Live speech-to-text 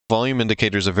volume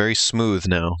indicators are very smooth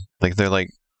now. Like they're like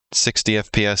 60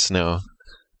 FPS now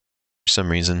for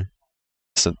some reason.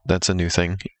 So that's a new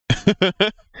thing.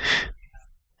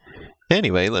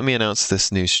 Anyway, let me announce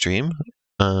this new stream.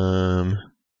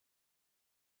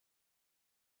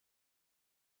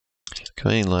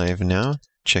 Going live now,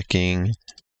 checking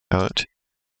out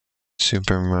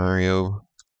Super Mario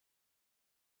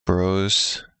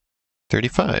Bros.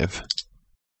 35.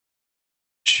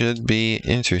 Should be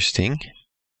interesting.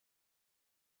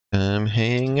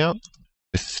 Hang out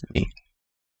with me.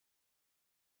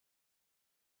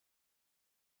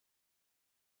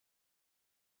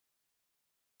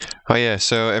 Oh yeah,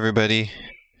 so everybody,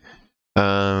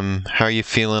 how are you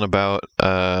feeling about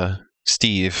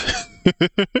Steve?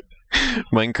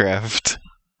 Minecraft.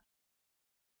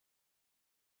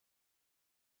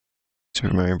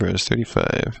 Super Mario Bros.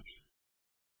 35.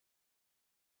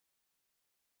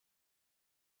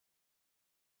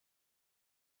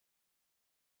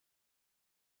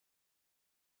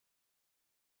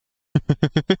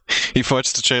 You've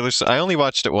watched the trailer? I only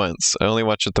watched it once. I only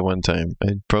watched it the one time.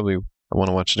 I probably want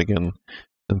to watch it again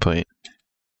at some point.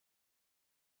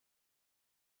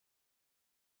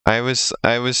 It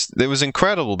was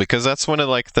incredible because that's one of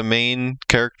like the main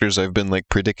characters I've been like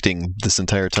predicting this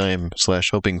entire time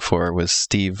 / hoping for was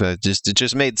Steve. It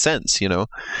just made sense, you know.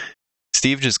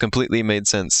 Steve just completely made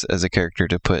sense as a character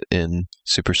to put in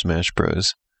Super Smash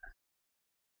Bros.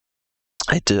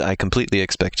 I completely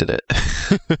expected it.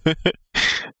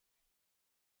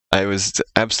 I was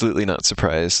absolutely not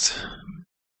surprised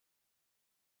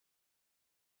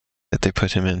that they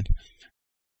put him in.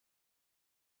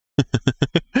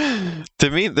 To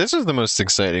me, this was the most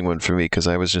exciting one for me because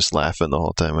I was just laughing the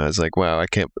whole time. I was like, "Wow, I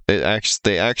can't!"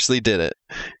 They actually did it.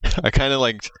 I kind of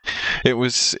like it.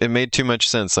 It made too much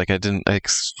sense. Like I didn't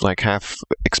like half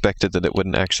expected that it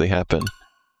wouldn't actually happen.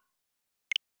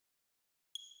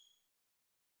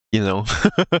 You know.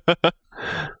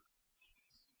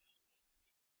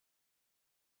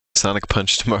 Sonic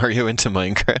punched Mario into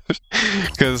Minecraft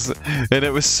and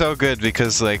it was so good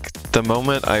because like the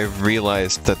moment I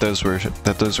realized that those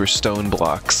were stone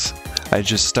blocks, I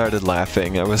just started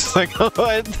laughing. I was like, "Oh,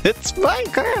 it's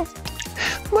Minecraft!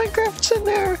 Minecraft's in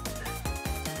there!"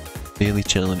 Daily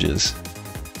challenges.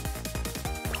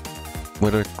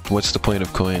 What's the point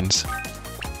of coins?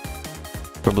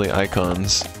 Probably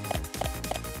icons.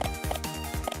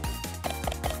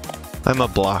 I'm a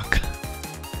block.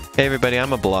 Hey everybody,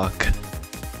 I'm a block.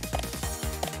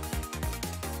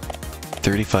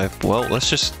 35. Well, let's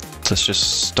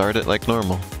just start it like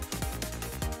normal.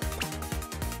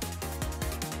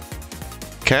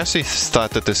 Cassie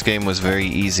thought that this game was very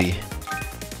easy.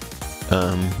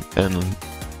 And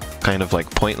kind of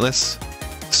like pointless.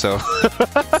 So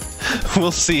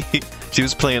we'll see. She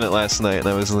was playing it last night and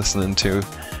I was listening to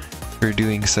her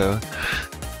doing so.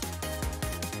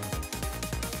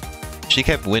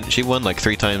 She won like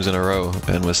 3 times in a row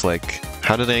and was like,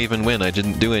 "How did I even win? I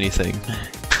didn't do anything."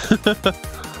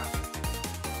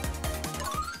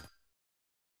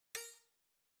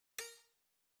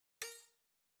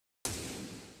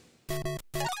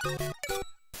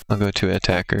 I'll go to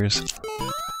attackers.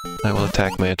 I will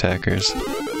attack my attackers.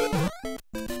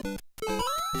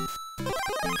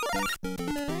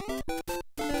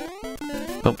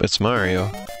 Oh, it's Mario.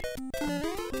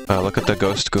 Oh, look at the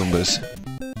ghost Goombas.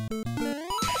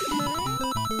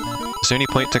 Is there any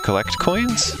point to collect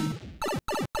coins?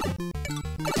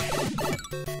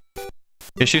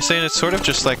 Yeah, she was saying it's sort of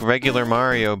just like regular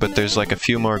Mario, but there's like a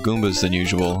few more Goombas than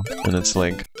usual, and it's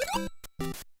like...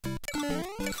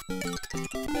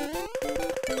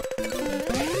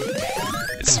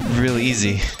 It's really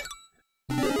easy.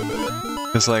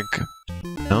 It's like...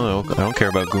 I don't know, I don't care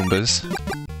about Goombas.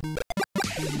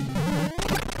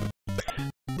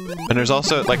 And there's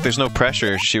also, like, there's no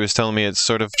pressure. She was telling me it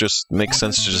sort of just makes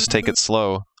sense to just take it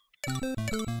slow.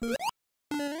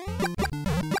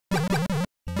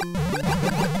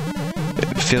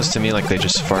 It feels to me like they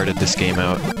just farted this game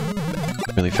out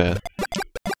really fast.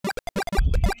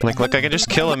 Like, look, I can just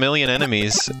kill a million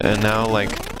enemies, and now,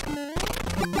 like,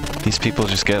 these people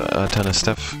just get a ton of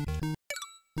stuff.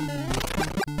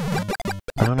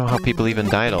 I don't know how people even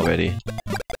died already.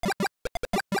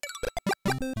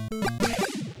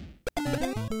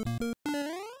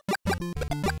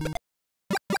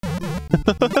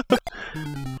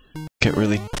 Can't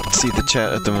really see the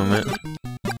chat at the moment.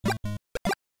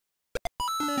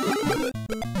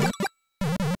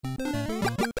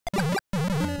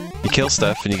 You kill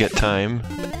stuff and you get time.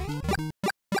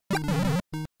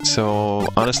 So,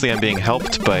 honestly, I'm being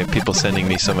helped by people sending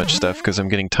me so much stuff because I'm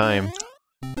getting time,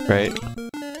 right?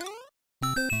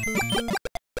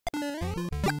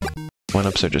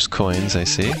 1-ups are just coins, I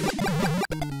see.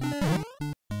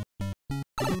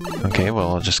 Okay,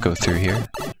 well, I'll just go through here.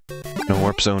 No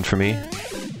warp zone for me.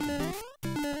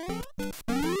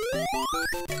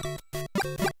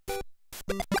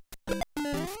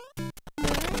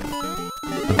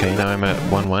 Okay, now I'm at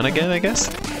 1-1 again, I guess?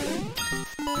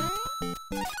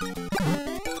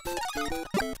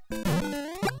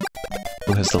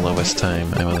 Who has the lowest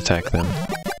time? I will attack them.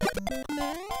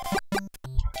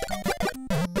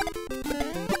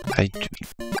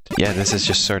 Yeah, this is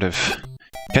just sort of...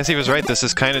 Cassie was right, this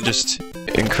is kind of just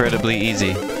incredibly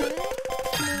easy.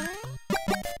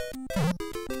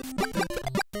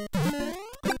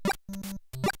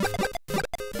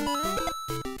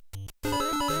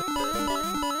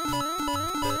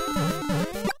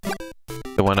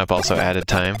 The 1-up also added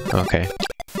time? Okay.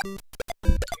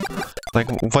 Like,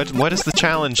 what is the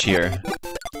challenge here?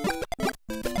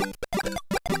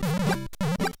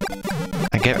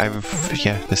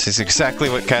 Yeah, this is exactly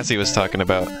what Cassie was talking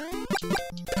about.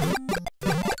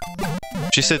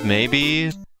 She said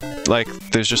maybe, like,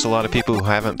 there's just a lot of people who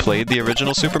haven't played the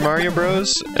original Super Mario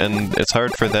Bros. And it's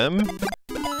hard for them?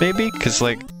 Maybe? Because,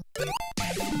 like,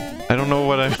 I don't know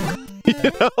what I'm...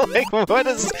 You know, like, what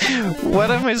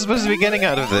am I supposed to be getting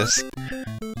out of this?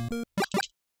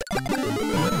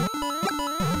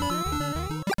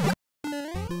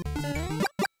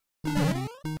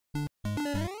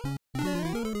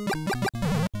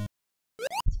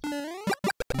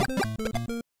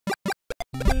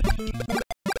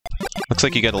 Looks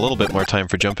like you get a little bit more time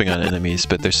for jumping on enemies,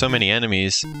 but there's so many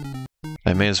enemies,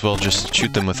 I may as well just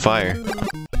shoot them with fire.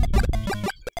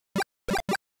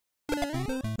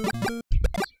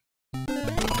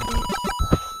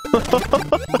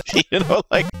 You know,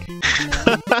 like...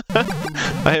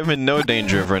 I am in no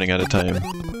danger of running out of time.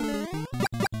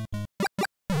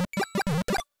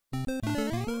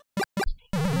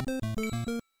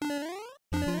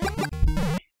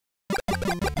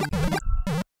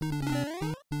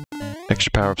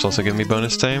 Extra power-ups also give me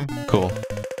bonus time? Cool.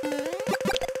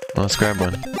 Well, let's grab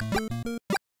one.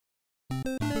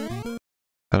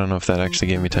 I don't know if that actually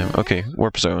gave me time. Okay,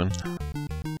 warp zone.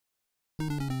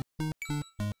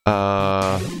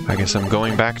 I guess I'm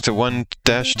going back to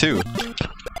 1-2.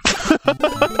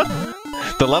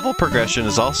 The level progression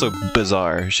is also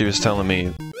bizarre, she was telling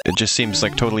me. It just seems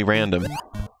like totally random.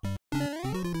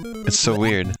 It's so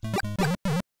weird.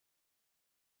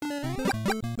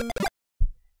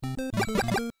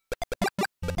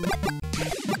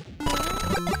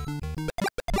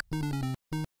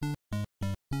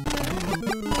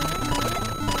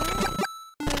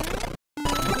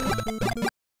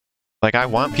 Like, I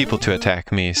want people to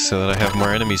attack me so that I have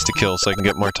more enemies to kill so I can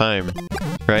get more time,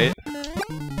 right?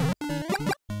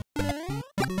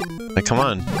 Like, come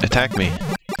on, attack me.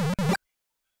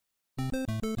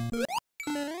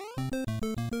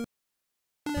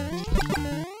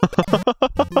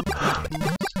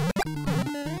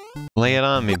 Lay it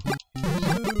on me.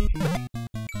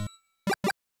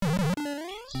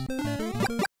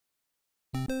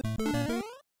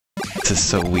 This is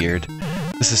so weird.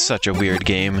 This is such a weird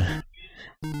game.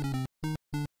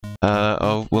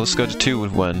 Oh, well, let's go to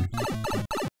 2-1.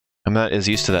 I'm not as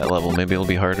used to that level, maybe it'll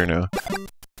be harder now.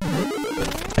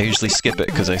 I usually skip it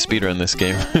because I speedrun this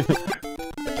game.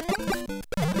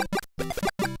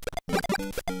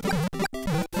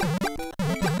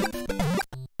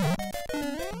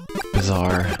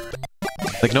 Bizarre.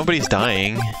 Like, nobody's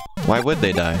dying. Why would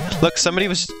they die? Look, somebody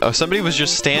was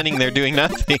just standing there doing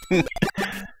nothing.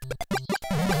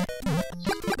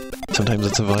 Sometimes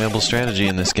it's a viable strategy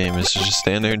in this game, is to just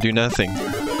stand there and do nothing.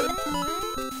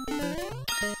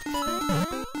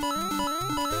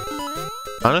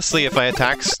 Honestly, if I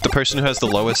attack the person who has the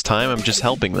lowest time, I'm just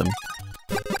helping them.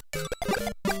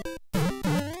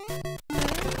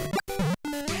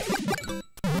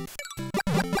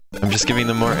 I'm just giving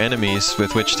them more enemies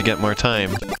with which to get more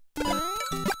time.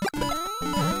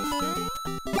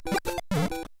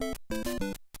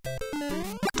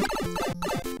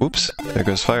 Oops, there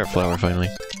goes Fire Flower finally.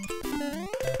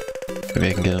 Maybe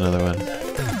I can get another one.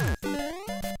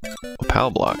 A POW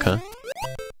block, huh?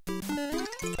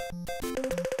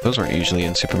 Those weren't usually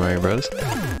in Super Mario Bros.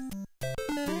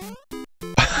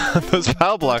 Those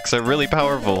POW blocks are really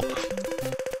powerful.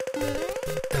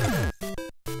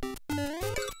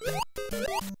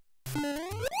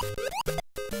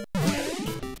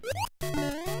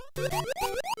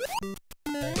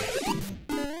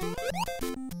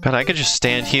 God, I could just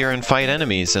stand here and fight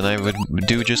enemies and I would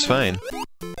do just fine.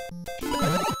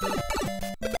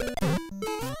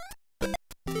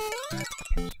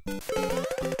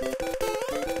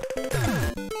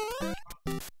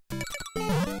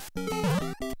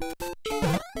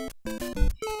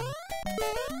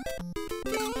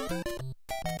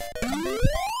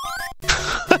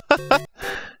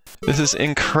 This is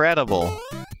incredible.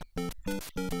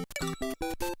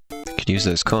 Could use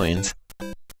those coins.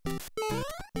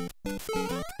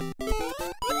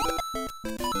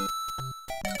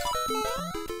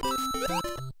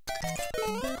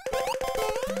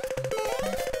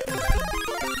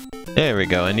 There we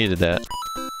go, I needed that.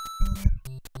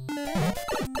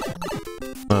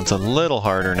 Well, it's a little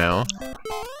harder now.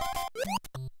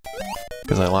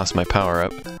 Because I lost my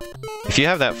power-up. If you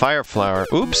have that fire flower...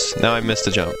 Oops! Now I missed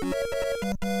a jump.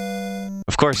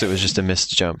 Of course it was just a missed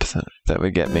jump that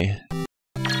would get me.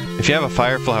 If you have a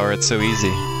fire flower, it's so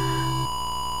easy.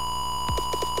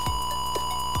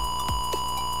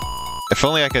 If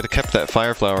only I could have kept that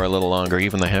fire flower a little longer,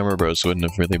 even the Hammer Bros wouldn't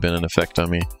have really been an effect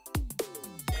on me.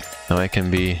 Now I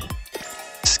can be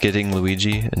skidding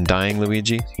Luigi and dying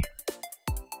Luigi.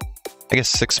 I guess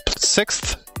sixth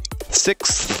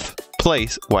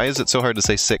place. Why is it so hard to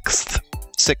say sixth?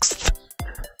 Sixth.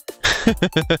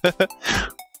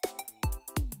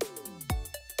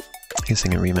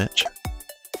 Guessing a rematch.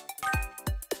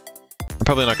 I'm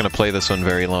probably not going to play this one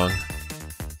very long,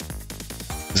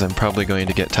 because I'm probably going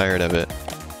to get tired of it.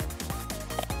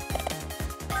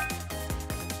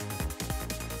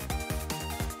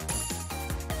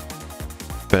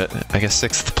 But I guess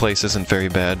 6th place isn't very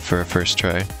bad for a first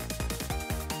try.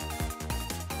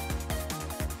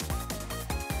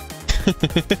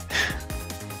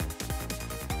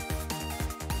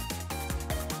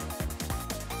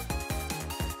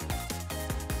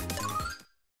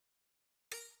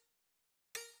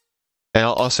 And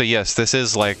also, yes, this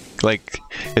is like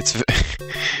it's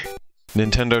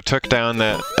Nintendo took down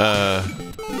that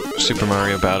Super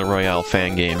Mario Battle Royale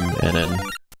fan game and then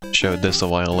showed this a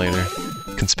while later,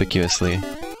 conspicuously.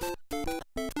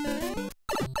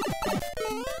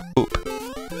 Oop.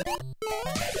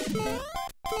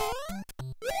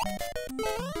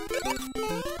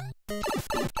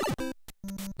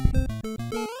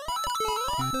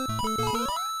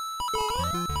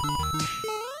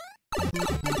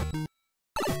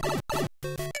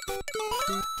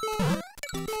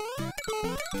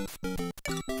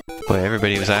 Boy,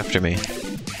 everybody was after me.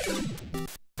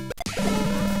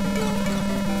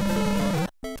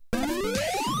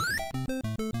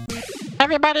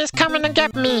 Everybody's coming to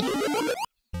get me!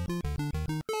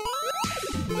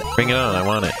 Bring it on, I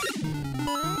want it.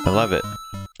 I love it.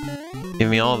 Give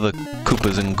me all the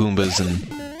Koopas and Goombas and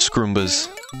Scroombas.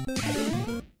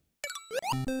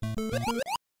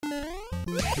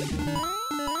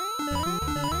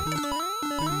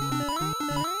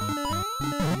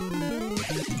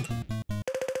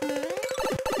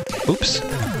 Oops.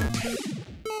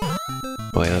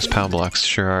 Boy, those POW blocks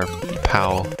sure are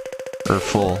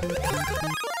full.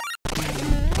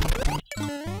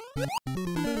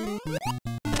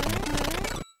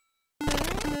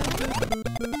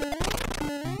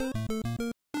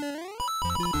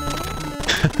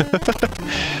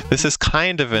 This is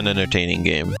kind of an entertaining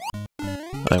game.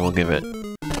 I will give it.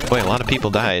 Boy, a lot of people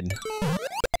died.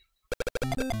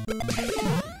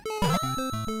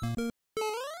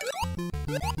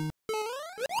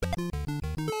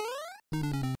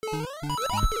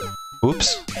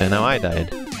 Oops, and now I died.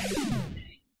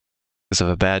 Because of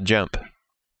a bad jump.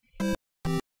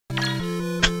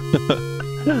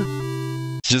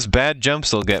 Just bad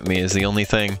jumps will get me is the only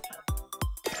thing.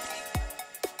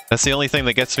 That's the only thing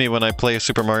that gets me when I play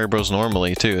Super Mario Bros.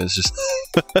 Normally, too, is just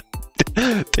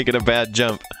taking a bad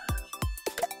jump.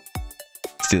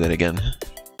 Let's do that again.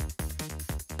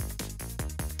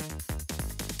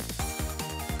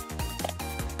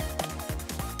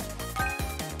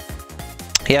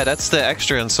 Yeah, that's the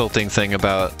extra insulting thing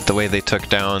about the way they took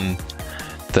down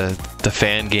the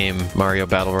fan game Mario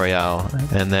Battle Royale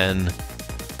and then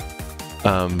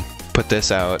put this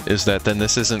out, is that then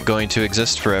this isn't going to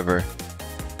exist forever.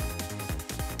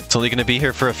 It's only going to be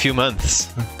here for a few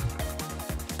months.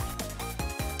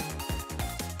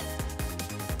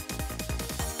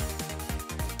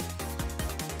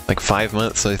 Like 5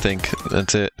 months, I think.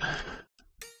 That's it.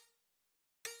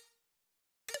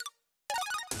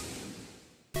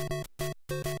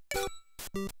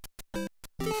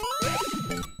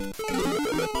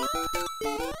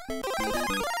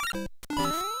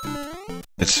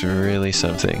 It's really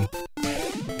something.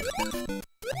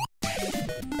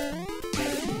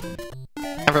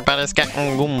 Everybody's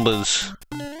getting Goombas.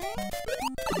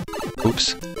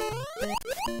 Oops.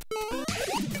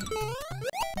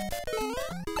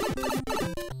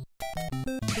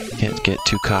 Can't get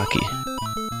too cocky.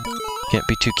 Can't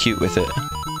be too cute with it.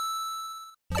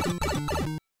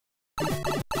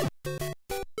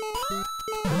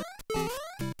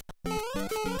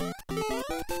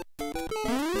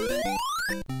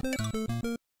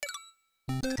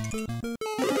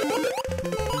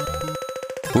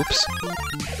 Oops.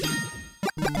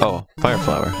 Oh, fire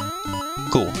flower.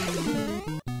 Cool.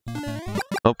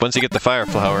 Oh, once you get the fire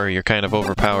flower, you're kind of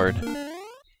overpowered.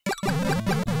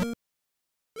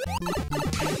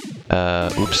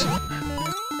 Oops.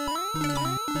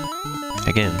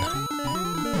 Again.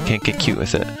 Can't get cute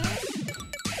with it.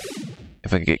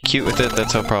 If I get cute with it,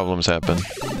 that's how problems happen.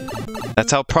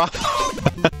 That's how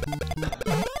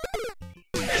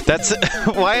That's...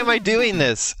 Why am I doing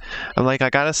this? I'm like, I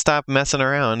gotta stop messing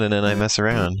around, and then I mess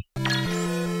around.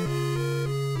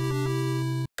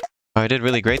 Oh, I did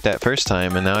really great that first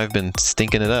time, and now I've been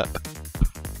stinking it up.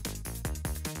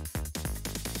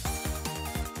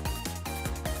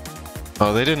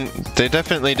 Oh, they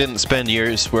definitely didn't spend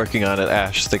years working on it,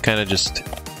 Ash. They kind of just,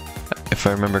 if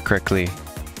I remember correctly,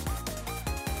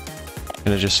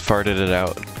 kind of just farted it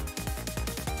out.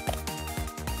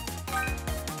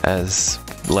 As,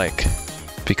 like,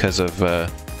 because of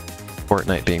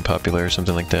Fortnite being popular or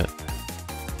something like that.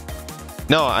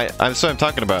 No, that's what I'm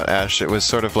talking about, Ash. It was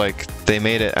sort of like they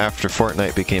made it after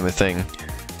Fortnite became a thing.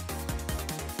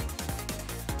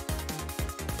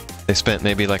 They spent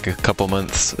maybe like a couple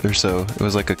months or so. It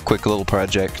was like a quick little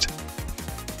project.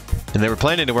 And they were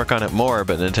planning to work on it more,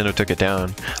 but Nintendo took it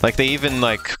down. Like, they even,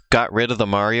 like, got rid of the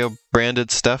Mario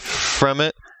branded stuff from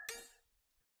it.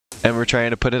 And we're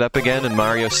trying to put it up again, and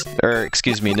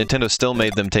Nintendo still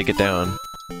made them take it down.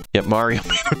 Yep, Mario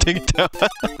made them take it down.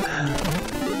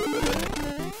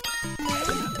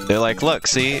 They're like, look,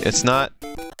 see, it's not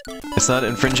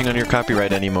infringing on your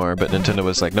copyright anymore, but Nintendo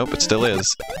was like, nope, it still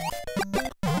is.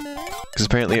 Because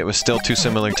apparently it was still too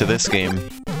similar to this game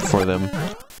for them.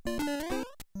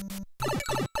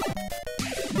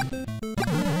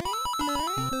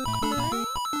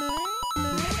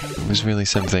 It was really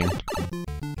something.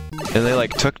 And they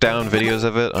like took down videos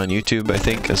of it on YouTube, I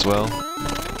think, as well.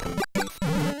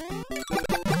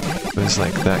 It was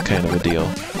like that kind of a deal.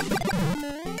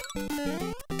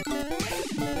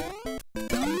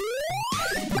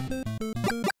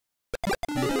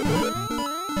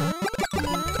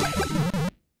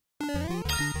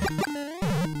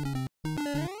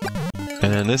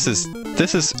 And then this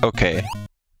is okay.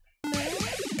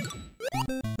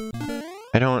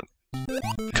 I don't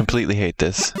completely hate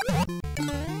this.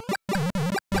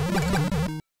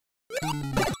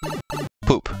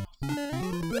 Poop.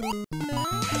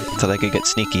 Thought I could get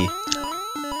sneaky.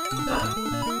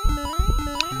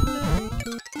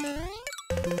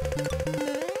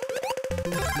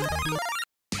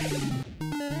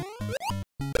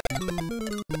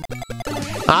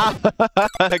 Ah!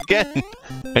 Again!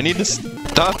 I need to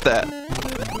stop that!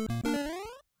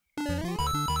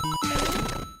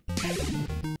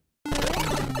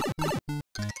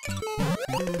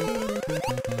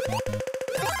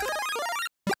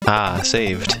 Ah,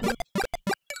 saved.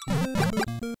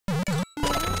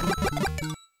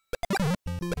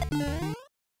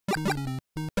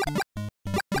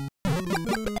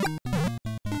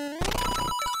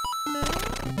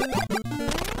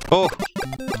 Oh!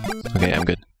 Okay, I'm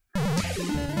good.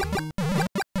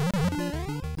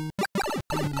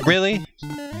 Really?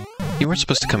 You weren't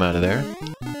supposed to come out of there.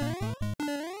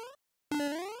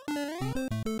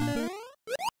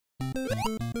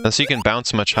 So you can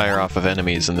bounce much higher off of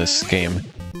enemies in this game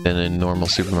than in normal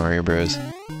Super Mario Bros.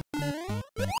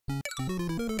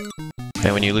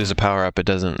 And when you lose a power-up, it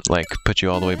doesn't, like, put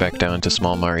you all the way back down to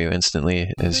Small Mario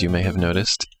instantly, as you may have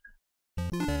noticed.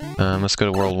 Let's go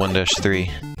to World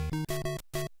 1-3.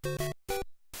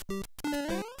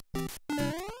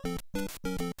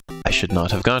 I should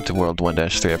not have gone to World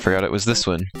 1-3, I forgot it was this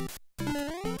one.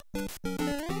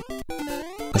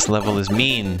 This level is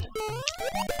mean.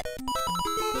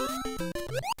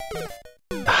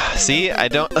 See, I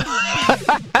don't...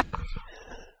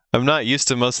 I'm not used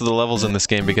to most of the levels in this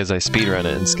game because I speedrun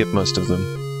it and skip most of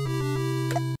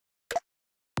them.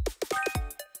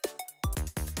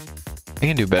 I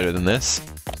can do better than this.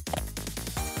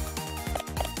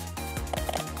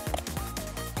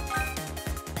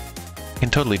 I can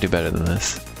totally do better than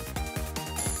this.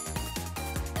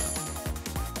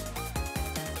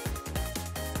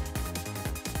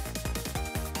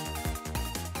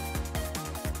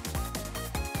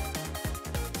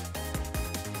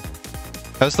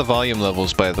 How's the volume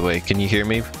levels, by the way? Can you hear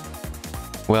me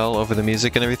well over the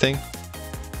music and everything?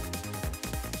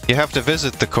 You have to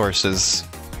visit the courses,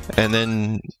 and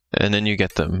then you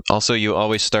get them. Also, you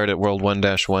always start at World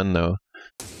 1-1, though.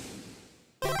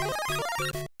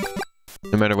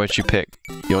 No matter what you pick,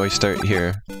 you always start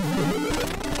here.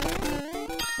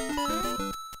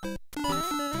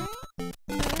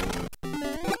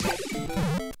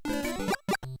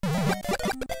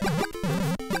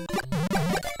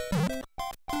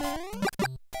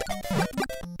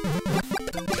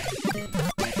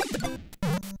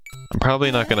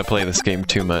 probably not going to play this game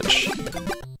too much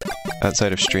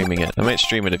outside of streaming it. I might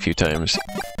stream it a few times.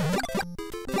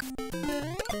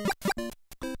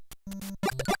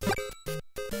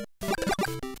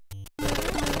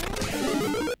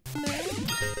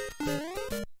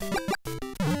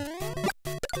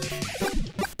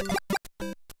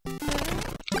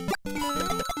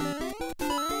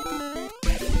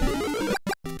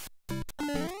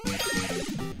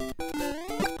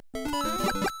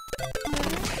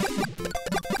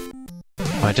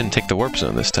 Oh, I didn't take the warp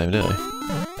zone this time, did I?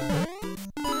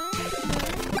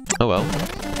 Oh well.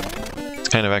 It's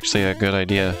kind of actually a good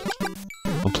idea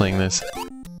when playing this.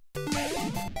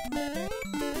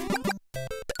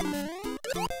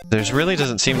 There's really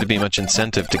doesn't seem to be much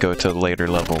incentive to go to later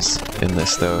levels in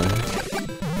this, though.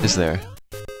 Is there?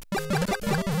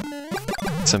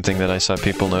 Something that I saw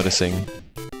people noticing,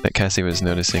 that Cassie was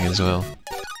noticing as well.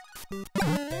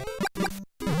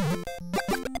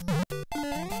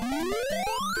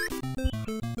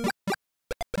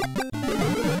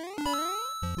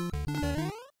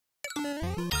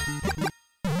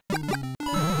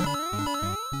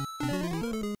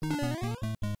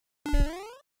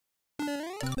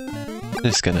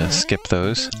 Just gonna skip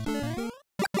those.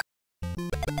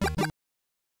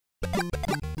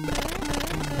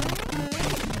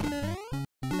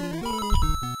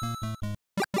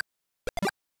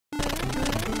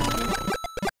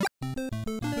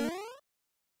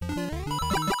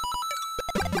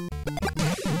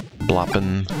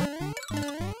 Bloppin'.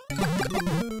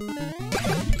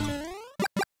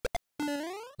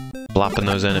 Blopping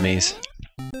those enemies.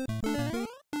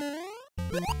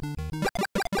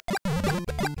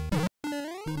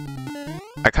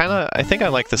 I think I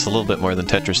like this a little bit more than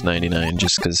Tetris 99,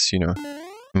 just because, you know,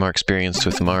 I'm more experienced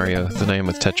with Mario than I am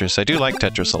with Tetris. I do like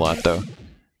Tetris a lot, though,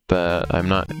 but I'm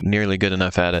not nearly good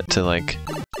enough at it to, like,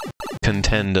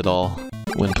 contend at all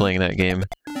when playing that game.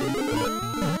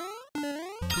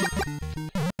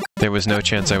 There was no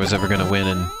chance I was ever going to win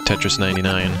in Tetris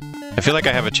 99. I feel like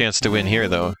I have a chance to win here,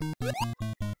 though.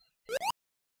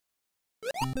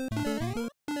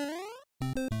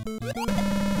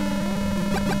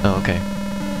 Oh, okay.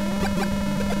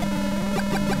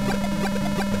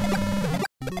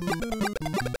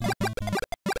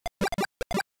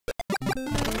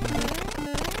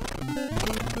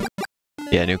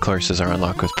 Yeah, new courses are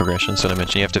unlocked with progression, so I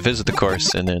mentioned you have to visit the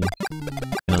course and then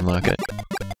unlock it.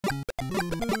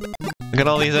 Look at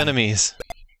all these enemies!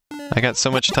 I got so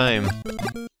much time.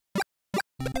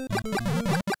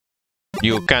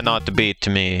 You cannot beat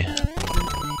me.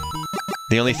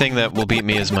 The only thing that will beat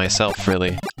me is myself,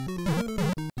 really.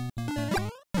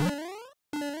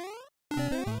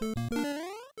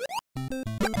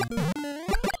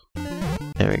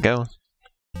 There we go.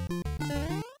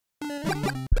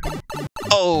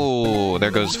 Oh, there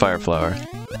goes Fire Flower.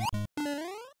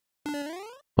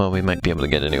 Well, we might be able to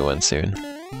get a new one soon.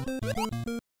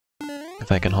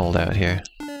 If I can hold out here.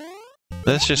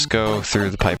 Let's just go through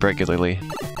the pipe regularly.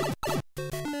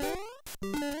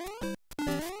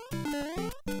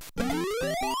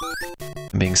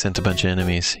 I'm being sent a bunch of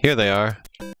enemies. Here they are!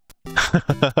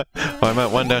 Oh, I'm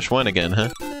at 1-1 again, huh?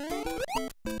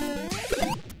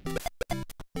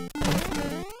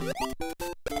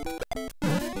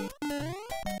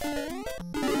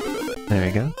 There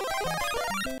we go.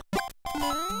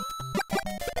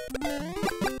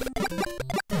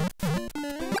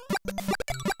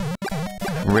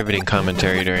 Riveting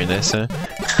commentary during this, huh?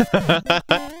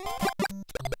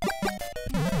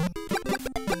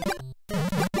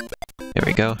 There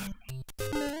we go.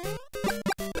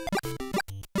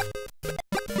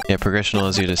 Yeah, progression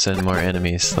allows you to send more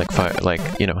enemies, like fire, like,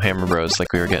 you know, Hammer Bros,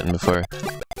 like we were getting before.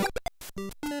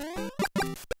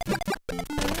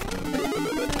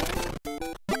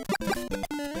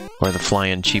 Or the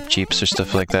flying Cheep Cheeps or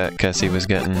stuff like that Cassie was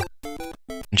getting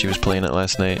when she was playing it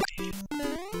last night.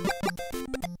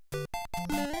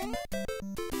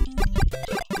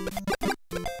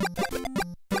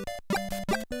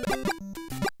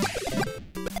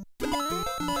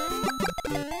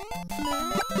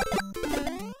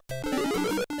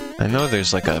 I know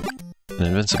there's like an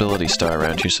invincibility star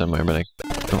around here somewhere, but I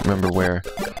don't remember where.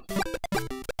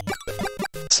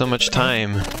 So much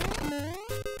time.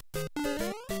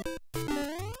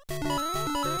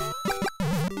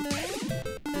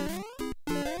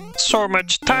 So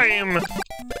much time!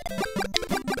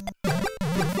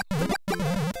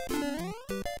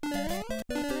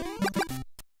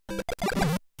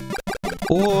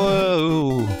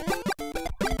 Whoa!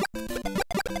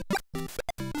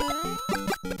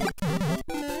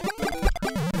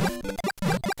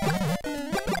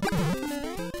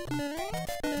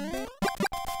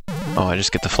 Oh, I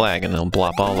just get the flag and I'll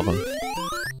blop all of them.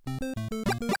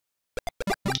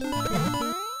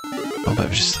 Oh, but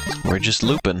we're just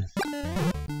looping.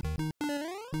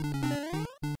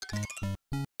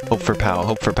 Hope for pow,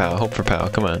 hope for pow, hope for pow,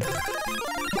 come on.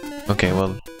 Okay,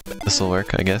 well, this'll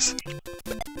work, I guess.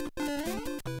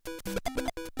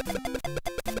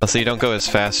 Also, you don't go as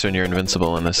fast when you're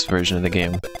invincible in this version of the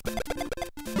game.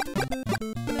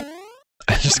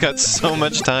 I just got so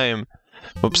much time!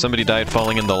 Oops, somebody died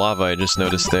falling into lava, I just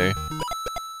noticed there.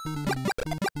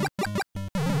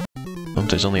 Oh,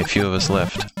 there's only a few of us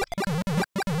left.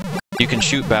 You can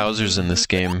shoot Bowsers in this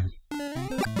game.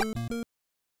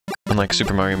 Unlike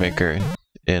Super Mario Maker,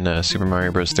 in Super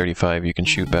Mario Bros. 35, you can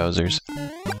shoot Bowsers.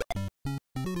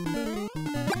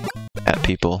 At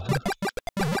people.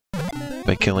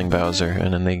 By killing Bowser,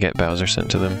 and then they get Bowser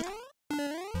sent to them.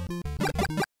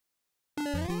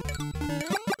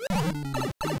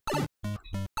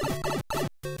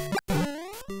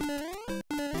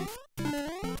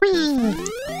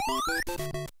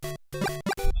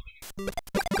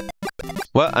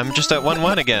 What? I'm just at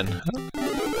 1-1 again.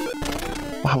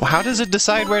 How does it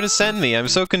decide where to send me? I'm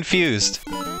so confused.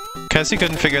 Cassie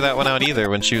couldn't figure that one out either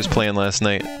when she was playing last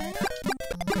night.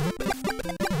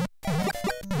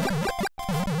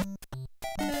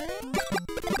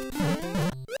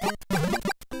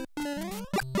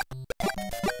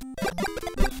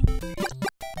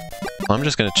 Well, I'm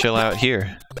just gonna chill out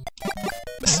here.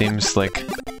 Seems like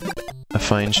a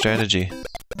fine strategy.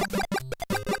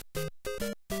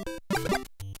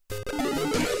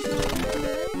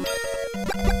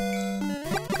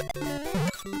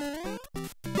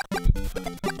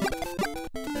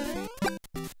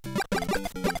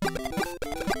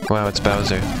 Wow, it's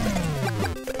Bowser.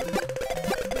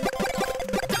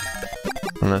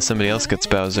 Unless somebody else gets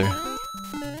Bowser.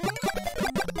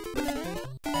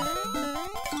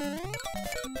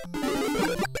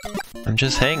 I'm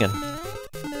just hanging.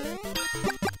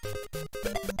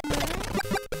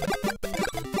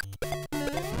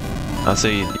 I'll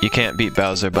say you can't beat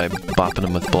Bowser by bopping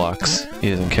him with blocks. He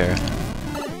doesn't care.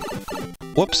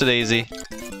 Whoops-a-daisy.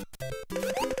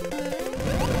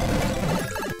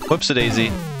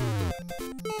 Whoops-a-daisy.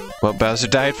 Well, Bowser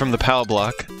died from the POW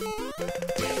block.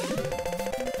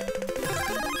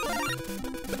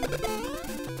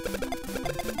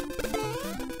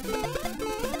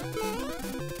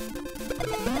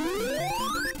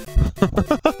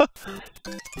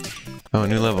 Oh,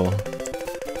 new level.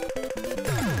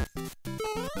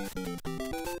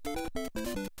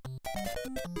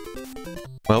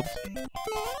 Well.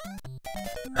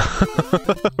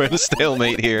 We're in a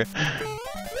stalemate here.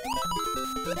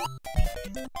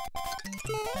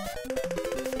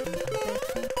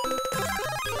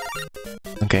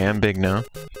 Okay, I'm big now.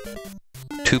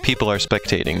 2 people are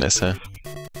spectating this, huh?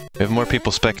 We have more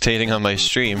people spectating on my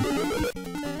stream.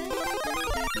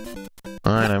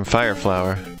 Oh, and I'm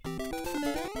Fireflower.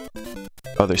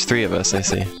 Oh, there's 3 of us, I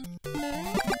see.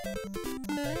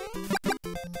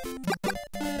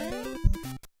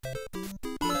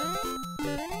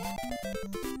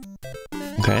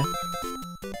 Okay.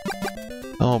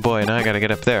 Oh boy, now I gotta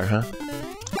get up there, huh?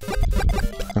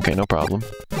 Okay, no problem.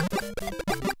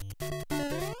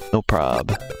 No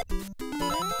prob.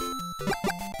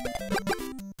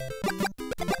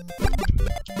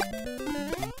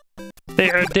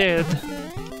 They are dead.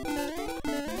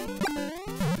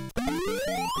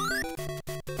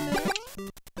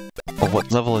 Oh,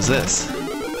 what level is this?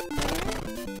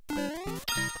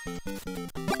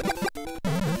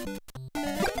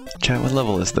 Chat, what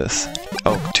level is this?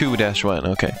 Oh, 2-1,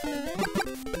 okay.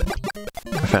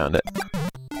 I found it.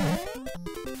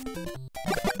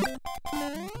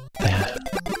 Yeah.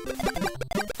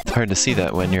 It's hard to see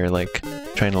that when you're, like,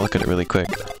 trying to look at it really quick.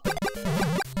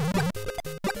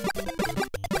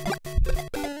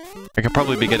 I could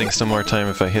probably be getting some more time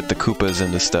if I hit the Koopas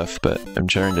into stuff, but I'm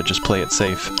trying to just play it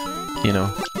safe, you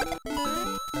know?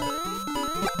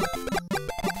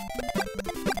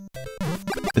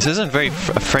 This isn't very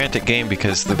a frantic game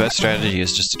because the best strategy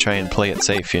is just to try and play it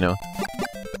safe, you know?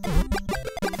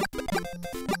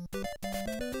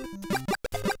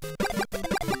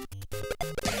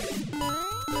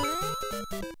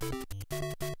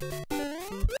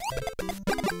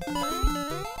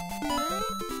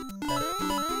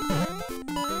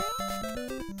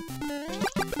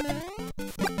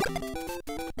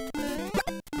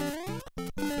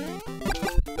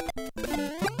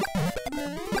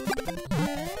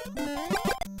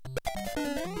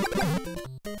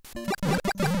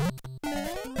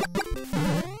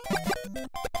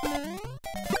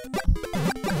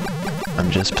 I'm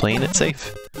just playing it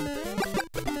safe.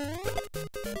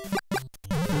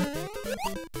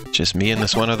 just me and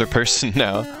this one other person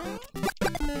now.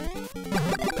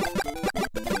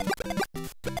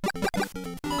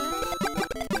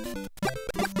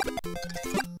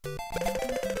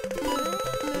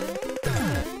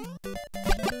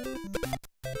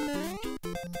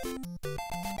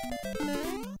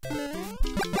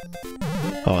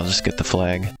 Oh, I'll just get the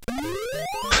flag.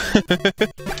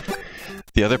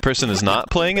 The other person is not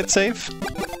playing it safe?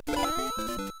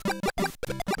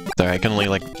 Sorry, I can only,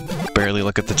 like, barely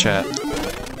look at the chat.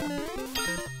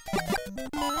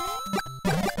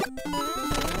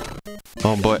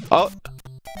 Oh boy. Oh!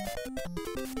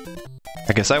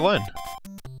 I guess I won.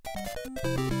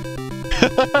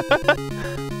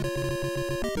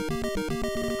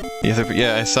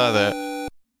 Yeah, I saw that.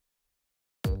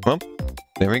 Well,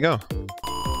 there we go.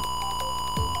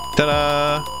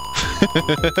 Ta-da!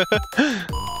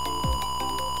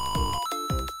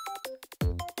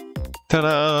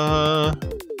 Ta-da!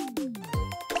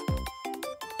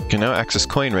 You can now access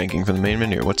coin ranking from the main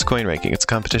menu. What's coin ranking? It's a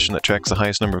competition that tracks the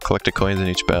highest number of collected coins in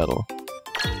each battle.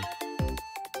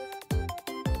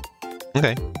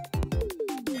 Okay.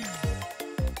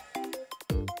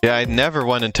 Yeah, I never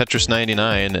won in Tetris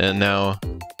 99, and now...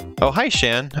 Oh, hi,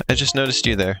 Shan! I just noticed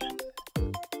you there.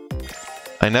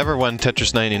 I never won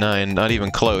Tetris 99, not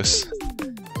even close.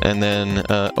 And then,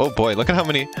 oh boy, look at how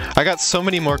many... I got so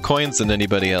many more coins than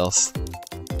anybody else.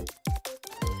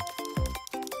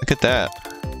 Look at that.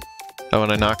 Oh,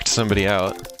 and I knocked somebody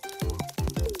out.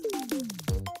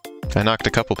 I knocked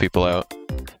a couple people out.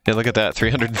 Yeah, look at that,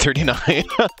 339.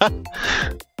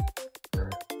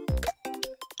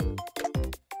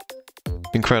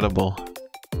 Incredible.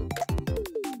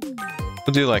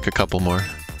 We'll do like a couple more.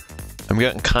 I'm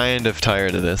getting kind of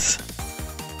tired of this.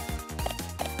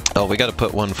 Oh, we gotta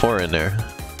put 1-4 in there.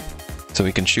 So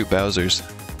we can shoot Bowsers.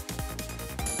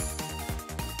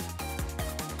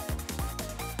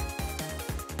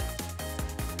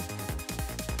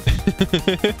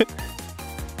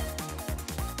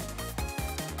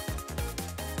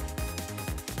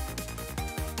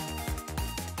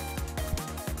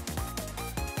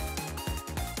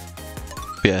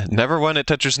 Yeah, never won at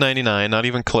Tetris 99, not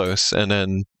even close, and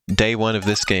then day one of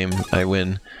this game, I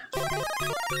win.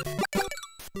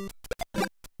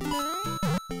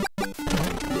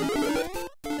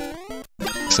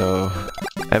 So,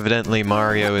 evidently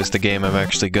Mario is the game I'm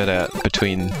actually good at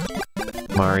between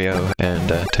Mario and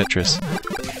Tetris.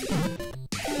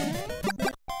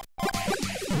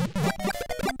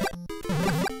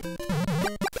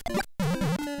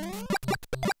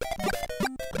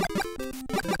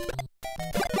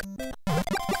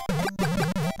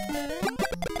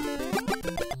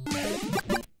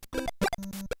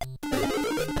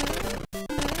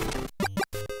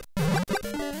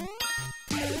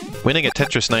 Winning at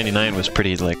Tetris 99 was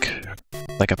pretty, like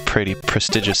a pretty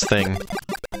prestigious thing.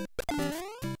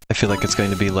 I feel like it's going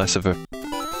to be less of a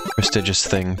prestigious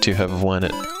thing to have won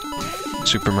at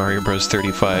Super Mario Bros.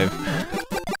 35.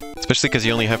 Especially because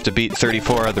you only have to beat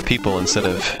 34 other people instead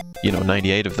of, you know,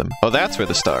 98 of them. Oh, that's where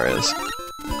the star is.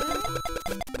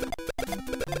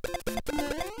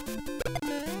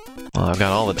 Well, I've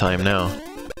got all the time now.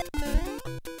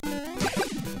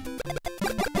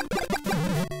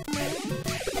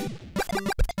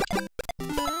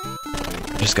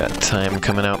 Just got time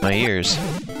coming out my ears.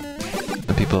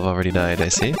 The people have already died, I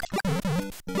see.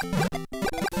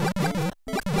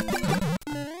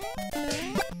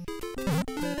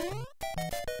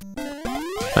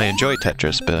 I enjoy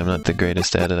Tetris, but I'm not the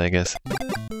greatest at it, I guess.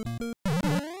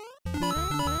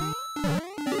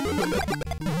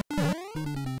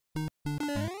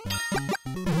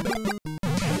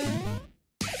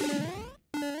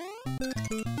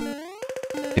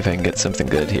 If I can get something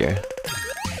good here.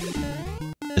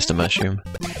 Just a mushroom.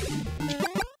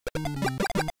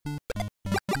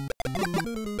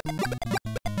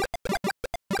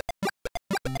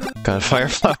 God, Fire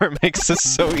Flower makes this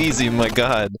so easy, my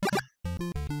god.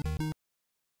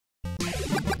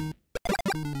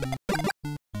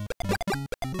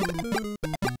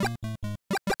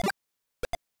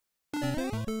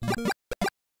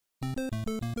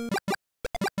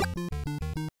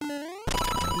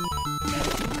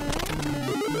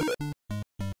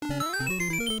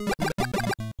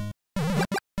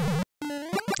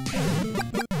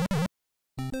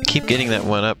 I keep getting that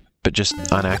one up, but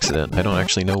just on accident. I don't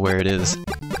actually know where it is.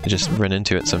 I just run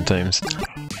into it sometimes.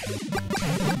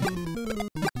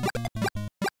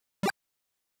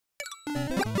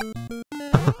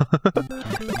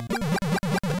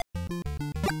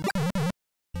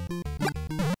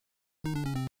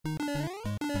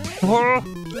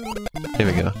 Here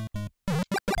we go.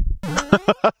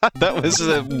 That That was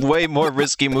a way more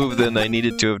risky move than I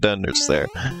needed to have done just there.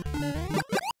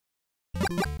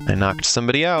 I knocked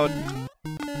somebody out.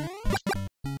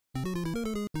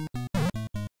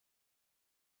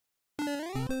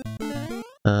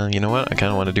 You know what? I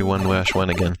kind of want to do 1-1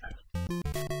 again.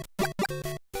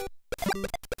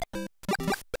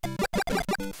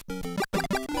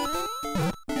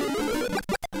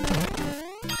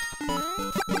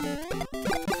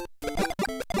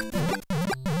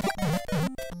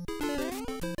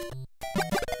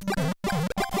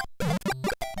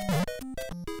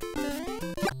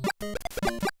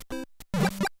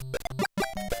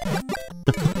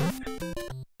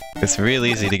 It's real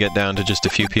easy to get down to just a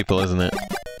few people, isn't it?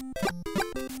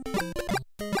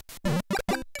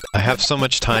 I have so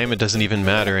much time it doesn't even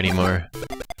matter anymore.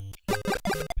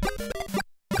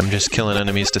 I'm just killing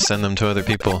enemies to send them to other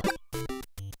people.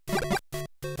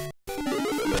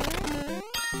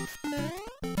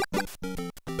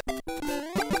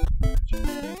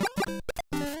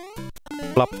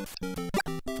 Plop.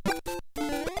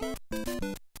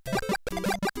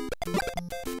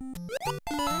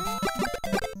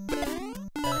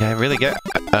 Yeah, I really get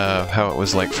how it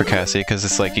was like for Cassie, because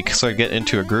it's like you sort of get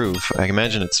into a groove. I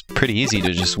imagine it's pretty easy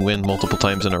to just win multiple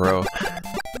times in a row.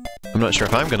 I'm not sure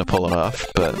if I'm going to pull it off,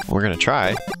 but we're going to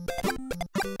try.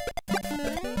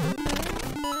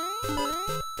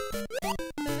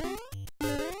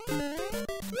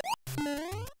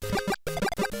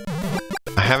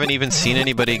 I haven't even seen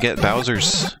anybody get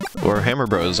Bowser's or Hammer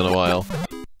Bros in a while.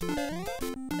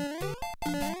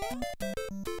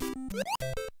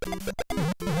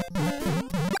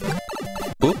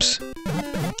 Oops.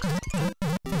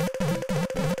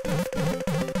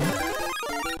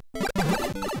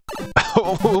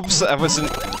 Oh, oops, I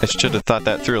should have thought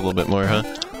that through a little bit more, huh?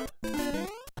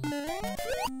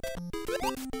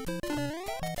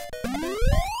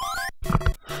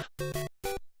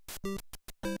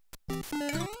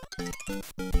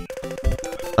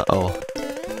 Uh-oh.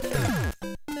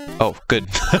 Oh, good.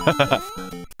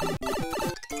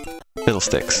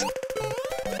 Fiddlesticks.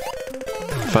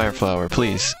 Fire flower,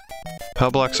 please. Pow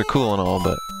blocks are cool and all,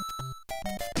 but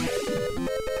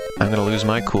I'm gonna lose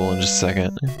my cool in just a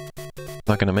second. I'm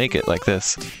not gonna make it like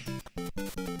this.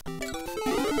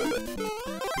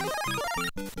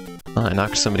 Oh, I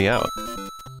knocked somebody out.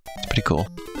 It's pretty cool.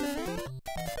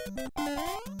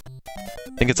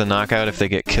 I think it's a knockout if they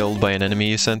get killed by an enemy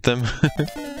you sent them.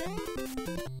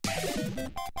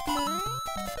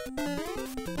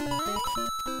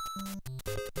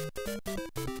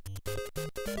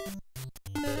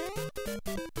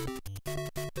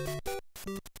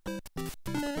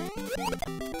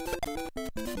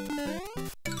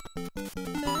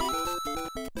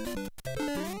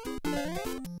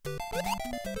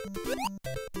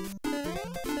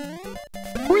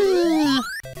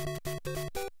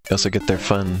 They also get their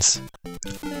funds.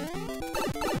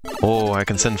 Oh, I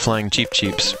can send flying Cheep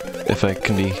Cheeps if I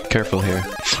can be careful here.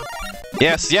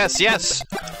 Yes, yes, yes!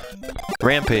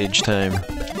 Rampage time.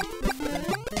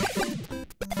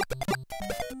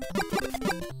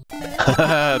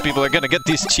 People are gonna get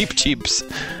these Cheep Cheeps.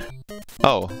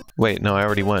 Oh, wait, no, I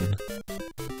already won.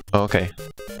 Oh, okay.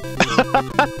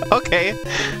 Okay.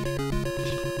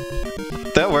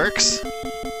 That works.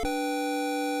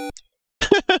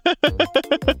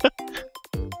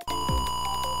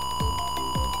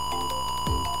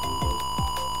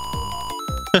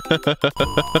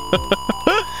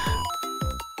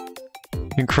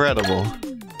 Incredible.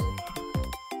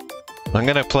 I'm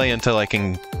gonna play until I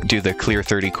can do the clear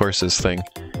 30 courses thing.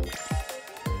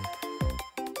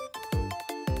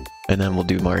 And then we'll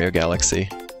do Mario Galaxy.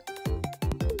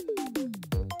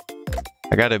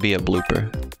 I gotta be a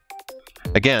blooper.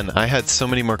 Again, I had so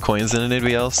many more coins than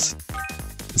anybody else.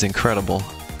 It's incredible.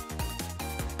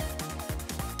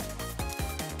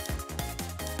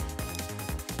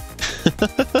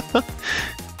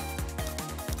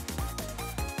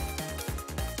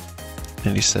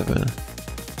 $97.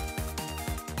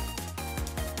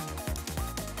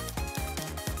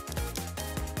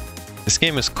 This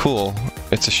game is cool.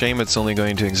 It's a shame it's only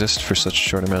going to exist for such a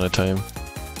short amount of time.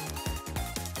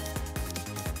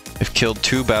 I've killed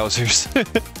 2 Bowsers.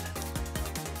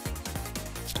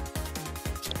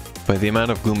 But the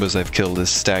amount of Goombas I've killed is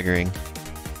staggering.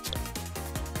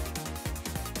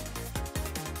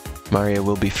 Mario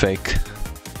will be fake.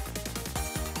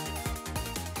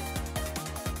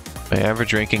 My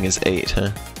average ranking is 8,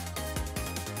 huh?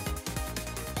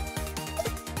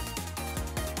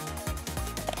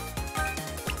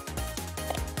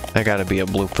 I gotta be a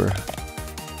blooper.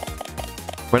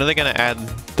 When are they gonna add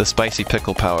the spicy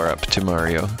pickle power-up to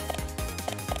Mario?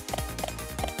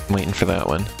 I'm waiting for that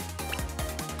one.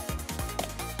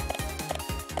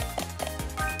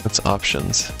 That's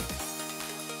options.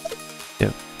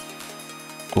 Yep.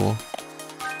 Cool.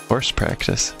 Horse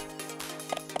practice.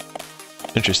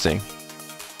 Interesting.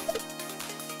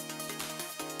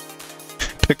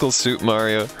 Pickle soup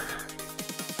Mario.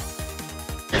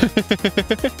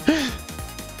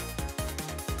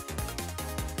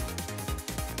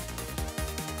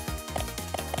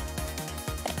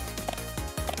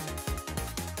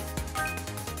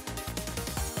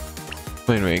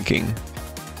 My ranking.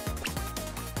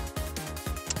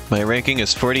 My ranking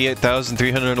is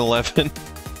 48,311.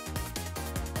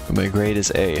 My grade is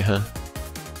A, huh?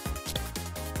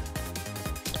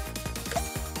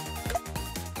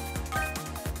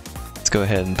 Let's go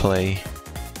ahead and play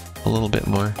a little bit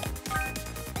more.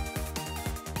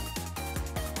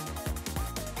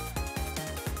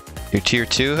 You're tier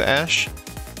 2, Ash?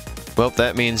 Well,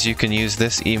 that means you can use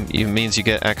this means you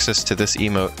get access to this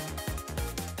emote.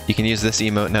 You can use this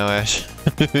emote now, Ash.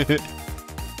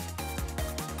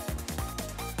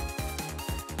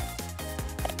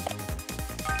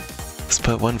 Let's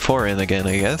put 1-4 in again,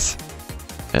 I guess.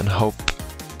 And hope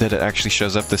that it actually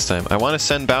shows up this time. I want to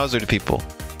send Bowser to people.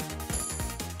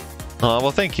 Oh,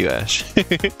 well, thank you, Ash.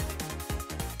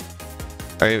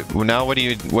 Alright, well, now what are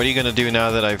you gonna do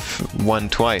now that I've won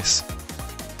twice?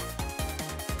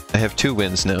 I have 2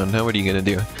 wins now. Now what are you gonna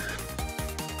do?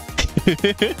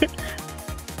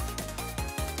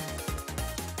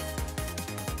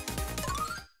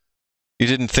 You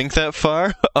didn't think that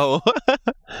far? Oh.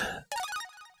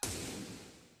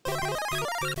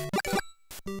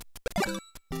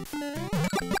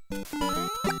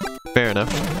 Fair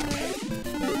enough.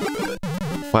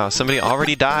 Wow, somebody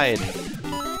already died.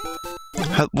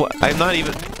 I'm not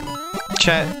even...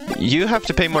 Chat, you have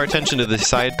to pay more attention to the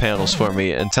side panels for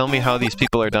me and tell me how these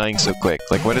people are dying so quick.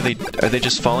 Like, what are they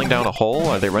just falling down a hole?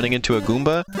 Are they running into a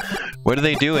Goomba? What are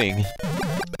they doing?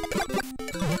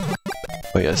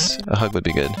 Oh yes, a hug would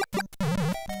be good.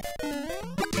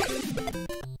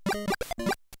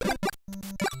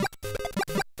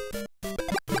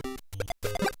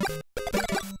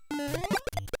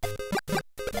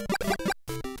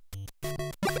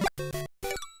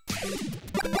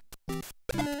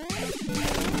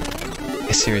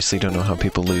 I seriously don't know how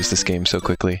people lose this game so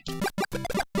quickly.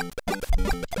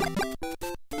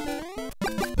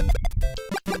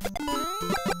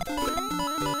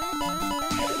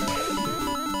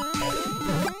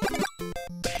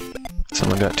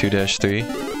 Someone got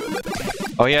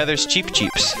 2-3. Oh yeah, there's Cheep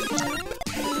Cheeps.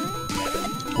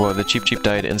 Whoa, the Cheep Cheep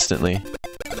died instantly.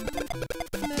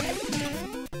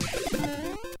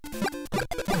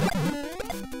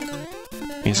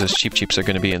 Means those Cheep Cheeps are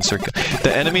going to be in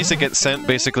the enemies that get sent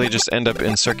basically just end up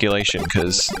in circulation,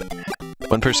 because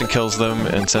one person kills them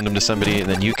and send them to somebody, and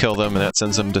then you kill them and that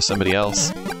sends them to somebody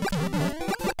else.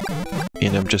 You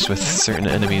end up just with certain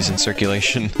enemies in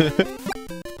circulation.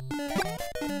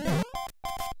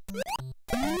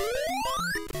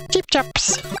 Cheep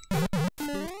chops.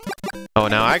 Oh,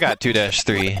 now I got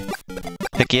 2-3.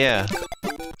 Heck yeah.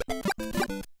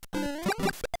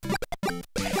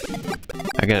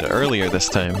 I got it earlier this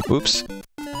time. Oops.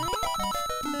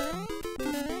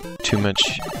 Too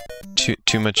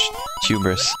much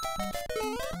hubris.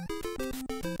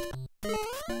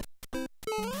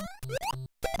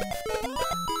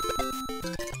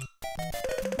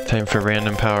 Time for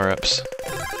random power-ups.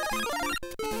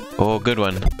 Oh, good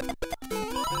one.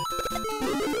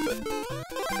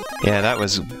 Yeah, that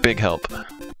was big help.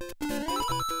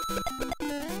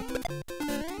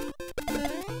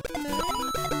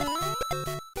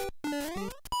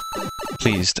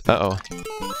 Pleased. Uh-oh.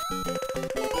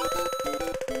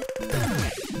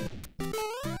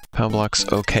 Power block's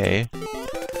okay.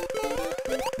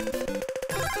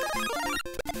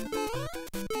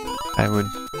 I would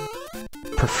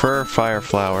prefer Fire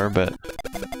Flower, but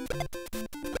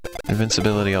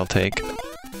invincibility I'll take.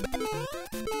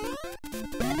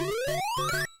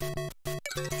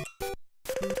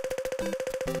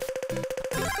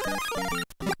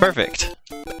 Perfect!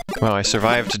 Wow, I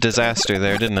survived disaster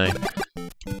there, didn't I?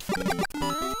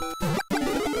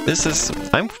 This is...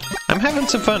 I'm having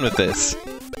some fun with this.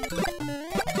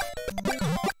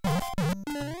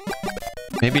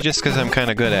 Maybe just because I'm kind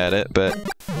of good at it, but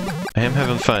I am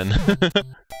having fun.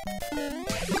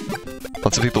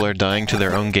 Lots of people are dying to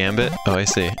their own gambit. Oh, I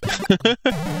see.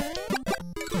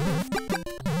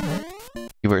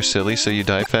 You are silly, so you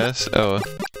die fast? Oh.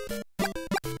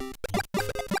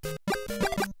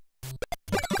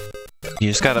 You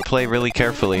just gotta play really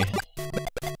carefully.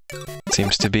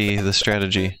 Seems to be the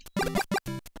strategy.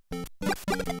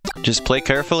 Just play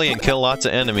carefully and kill lots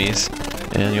of enemies,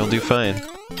 and you'll do fine.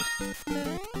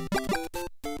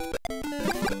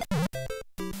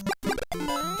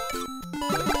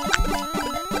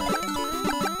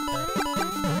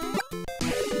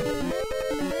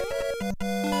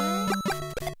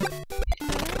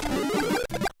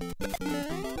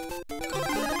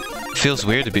 feels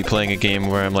weird to be playing a game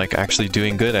where I'm like actually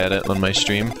doing good at it on my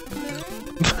stream.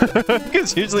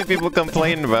 Because usually people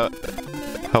complain about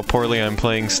how poorly I'm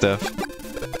playing stuff.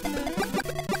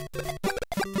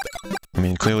 I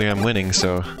mean, clearly I'm winning,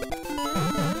 so I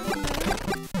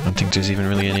don't think there's even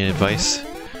really any advice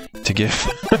to give.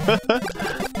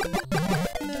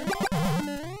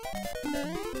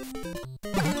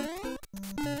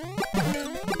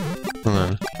 Hold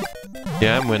on.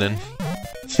 Yeah, I'm winning.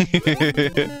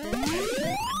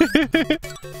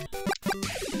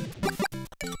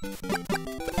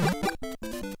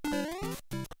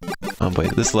 Oh boy,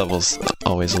 this level's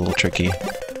always a little tricky.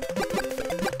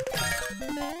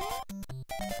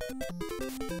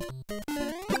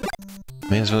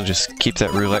 May as well just keep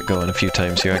that roulette going a few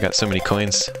times here. I got so many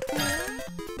coins.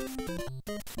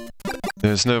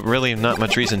 There's really not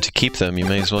much reason to keep them. You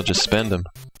may as well just spend them,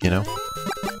 you know?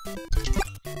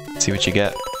 See what you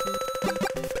get.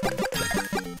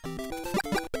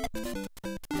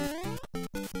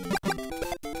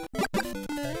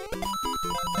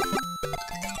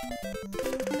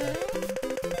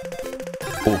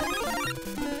 Ooh.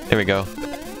 There we go.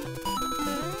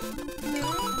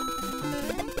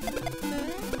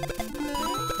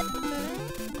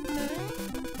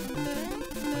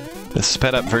 The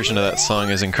sped up version of that song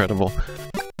is incredible.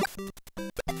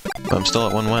 But I'm still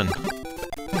at 1-1.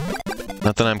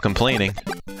 Not that I'm complaining.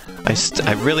 I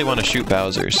really want to shoot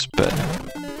Bowser's, but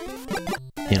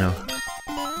you know,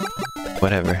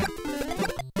 whatever.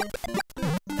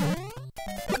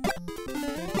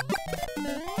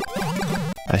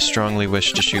 I strongly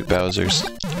wish to shoot Bowser's.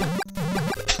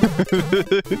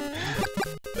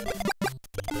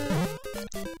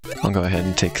 I'll go ahead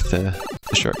and take the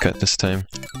shortcut this time.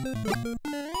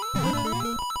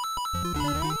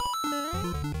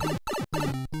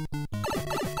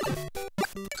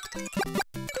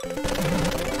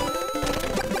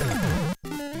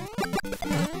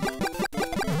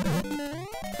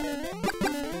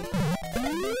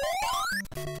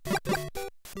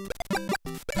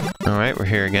 Alright, we're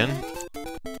here again.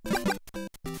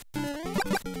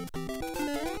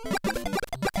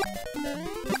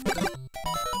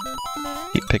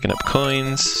 Keep picking up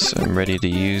coins, so I'm ready to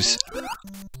use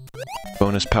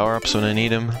bonus power-ups when I need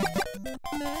them.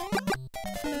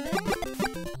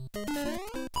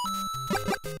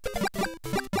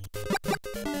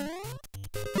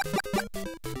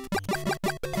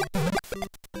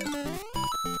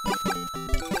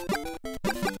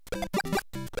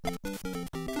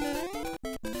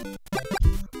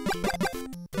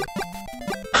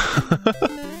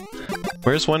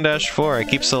 Where's 1-4? I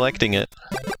keep selecting it.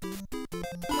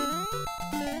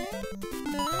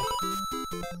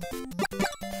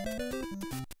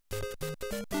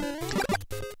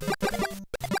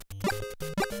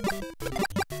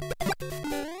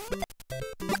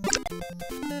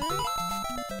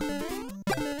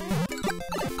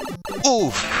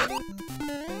 Oof!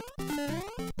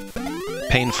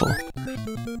 Painful.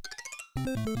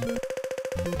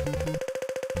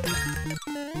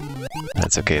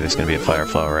 That's okay, there's gonna be a fire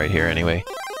flower right here anyway.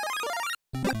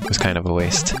 It was kind of a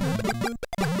waste.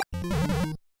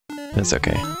 That's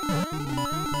okay. I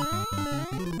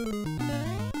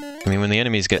mean, when the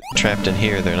enemies get trapped in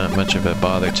here, they're not much of a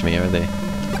bother to me, are they?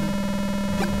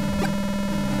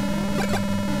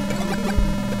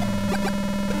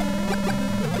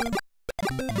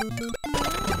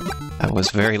 That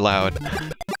was very loud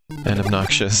and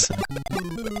obnoxious.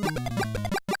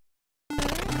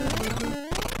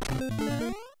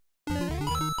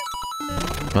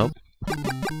 Well.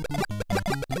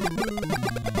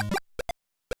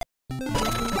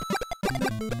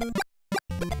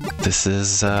 This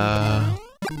is a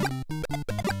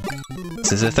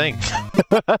thing.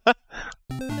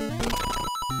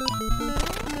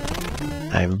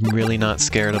 I'm really not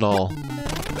scared at all.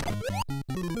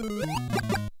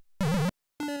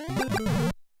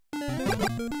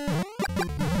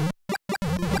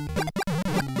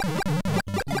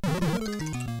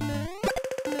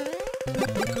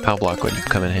 Pow block would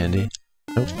come in handy.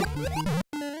 Nope.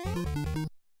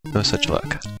 No such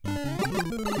luck.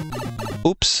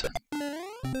 Oops.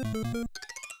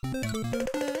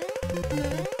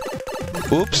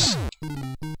 Oops.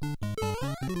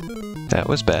 That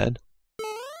was bad.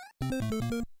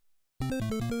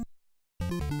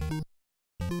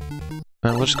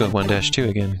 Well, we'll just go 1-2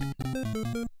 again.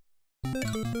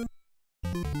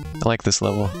 I like this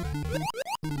level.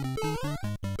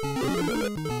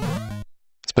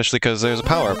 Especially because there's a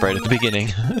power-up right at the beginning.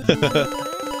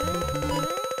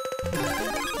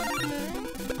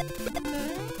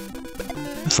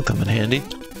 This'll come in handy.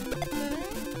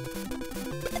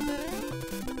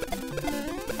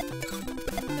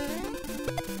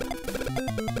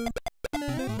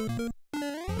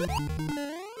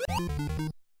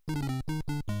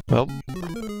 Well.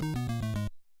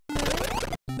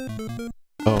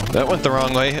 Oh, that went the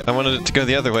wrong way. I wanted it to go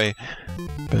the other way.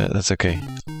 But that's okay.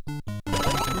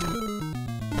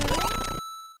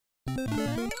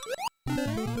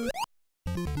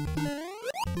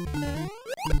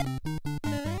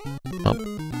 Well,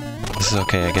 this is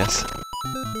okay, I guess.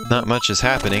 Not much is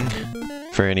happening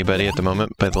for anybody at the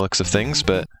moment by the looks of things,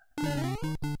 but...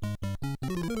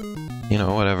 you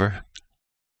know, whatever.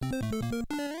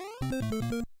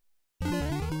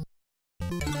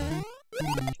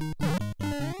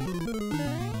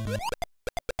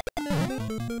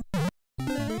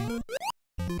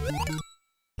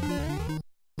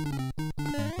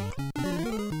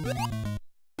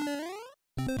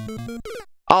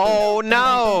 Oh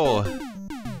no!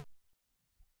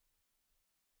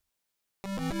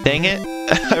 Dang it!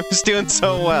 I was doing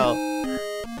so well.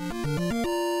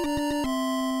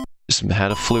 Just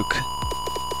had a fluke.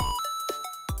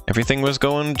 Everything was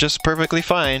going just perfectly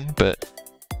fine, but...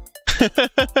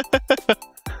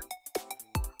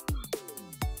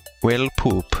 well,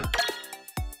 poop.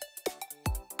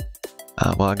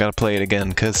 Well, I gotta play it again,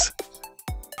 because...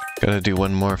 gotta do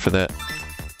one more for that.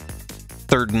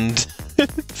 Threatened.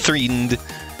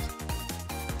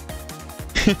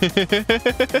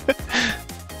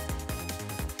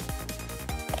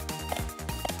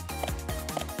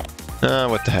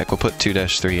 What the heck, we'll put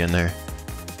 2-3 in there.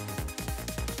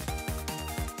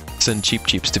 Send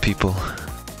cheap-cheeps to people.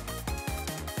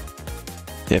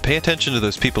 Yeah, pay attention to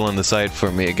those people on the side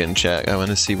for me again, chat. I want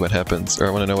to see what happens, or I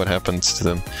want to know what happens to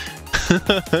them. I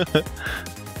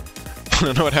want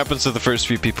to know what happens to the first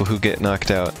few people who get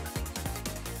knocked out.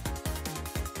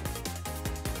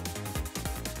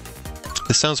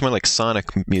 This sounds more like Sonic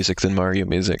music than Mario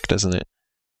music, doesn't it?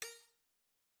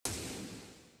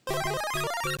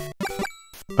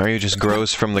 Mario just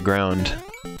grows from the ground.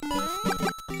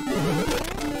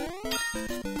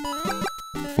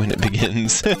 When it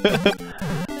begins.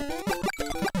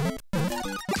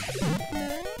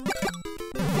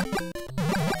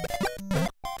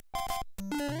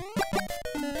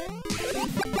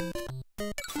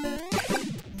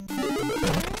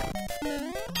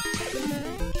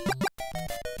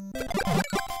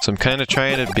 So I'm kind of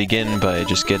trying to begin by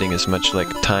just getting as much like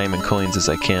time and coins as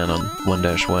I can on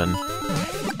 1-1.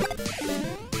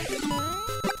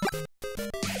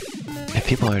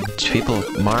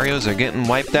 And Marios are getting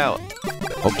wiped out.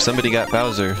 Hope somebody got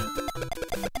Bowser.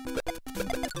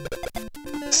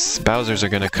 Bowsers are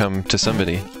gonna come to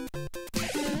somebody.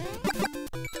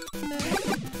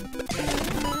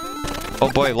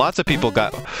 Oh boy, lots of people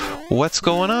got... What's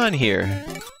going on here?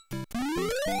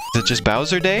 Is it just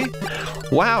Bowser Day?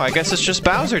 Wow, I guess it's just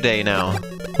Bowser Day now.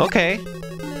 Okay.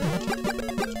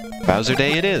 Bowser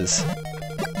Day it is.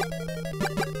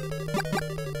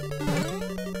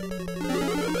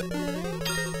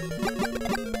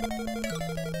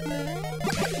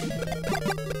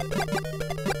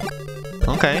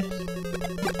 Okay.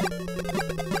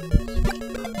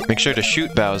 Make sure to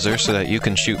shoot Bowser so that you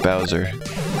can shoot Bowser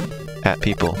at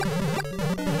people.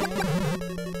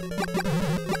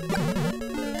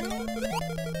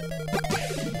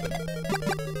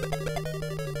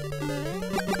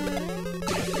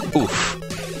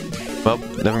 Oof. Well,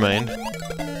 never mind.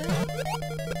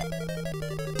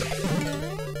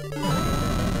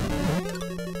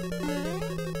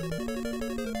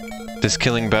 Does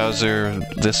killing Bowser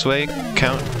this way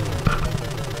count?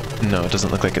 No, it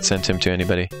doesn't look like it sent him to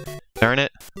anybody. Darn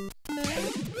it.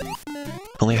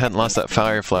 Only hadn't lost that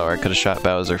fire flower, I could have shot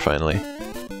Bowser finally.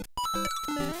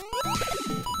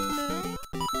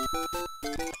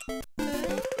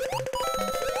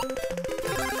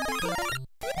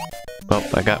 Well,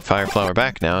 I got fire flower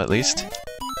back now, at least.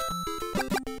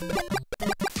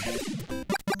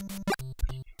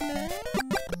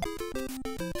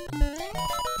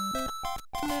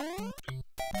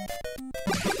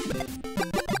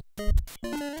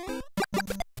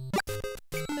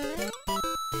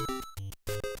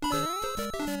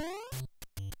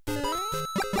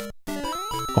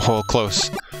 Oh, close.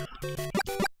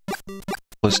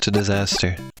 Close to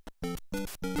disaster.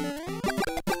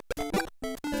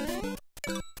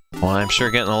 Well, I'm sure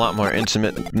getting a lot more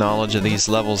intimate knowledge of these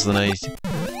levels than I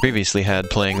previously had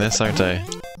playing this, aren't I?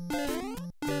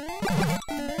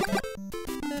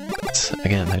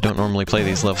 Again, I don't normally play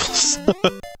these levels.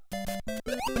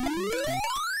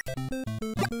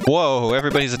 Whoa,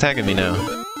 everybody's attacking me now.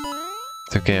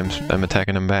 It's okay, I'm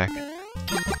attacking them back.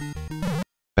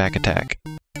 Back attack.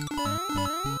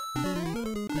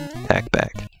 Attack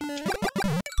back.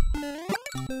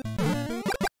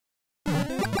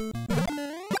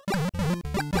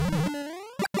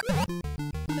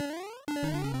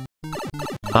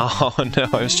 Oh no,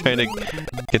 I was trying to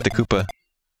get the Koopa.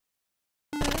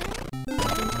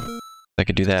 I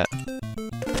could do that.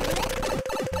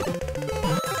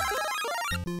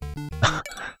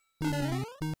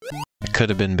 It could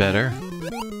have been better.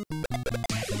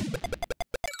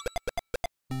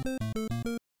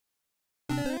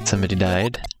 Somebody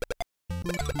died.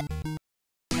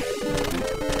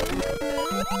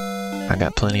 I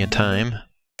got plenty of time.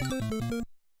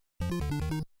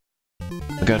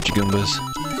 I got you, Goombas.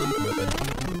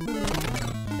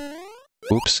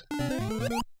 Oops.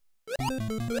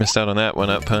 Missed out on that one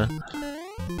up, huh?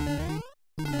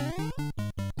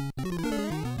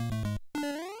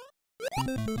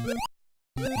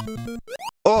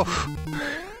 Oh!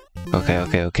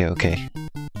 Okay.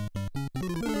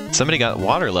 Somebody got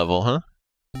water level, huh?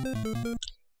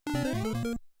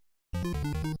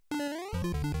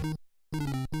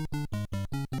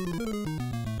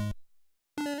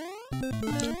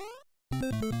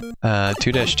 Uh,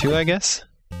 2-2, I guess?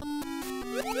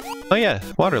 Oh yeah,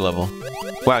 water level.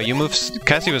 Wow, you move...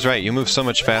 Cassie was right, you move so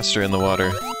much faster in the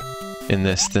water in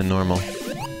this than normal.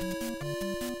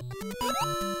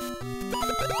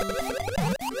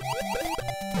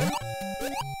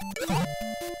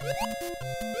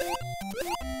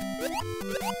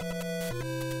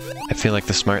 I feel like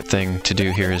the smart thing to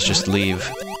do here is just leave.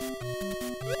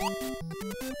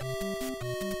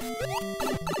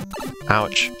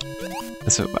 Ouch.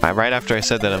 So, right after I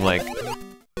said that,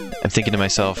 I'm thinking to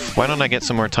myself, why don't I get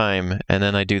some more time? And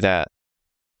then I do that.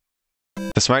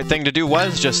 The smart thing to do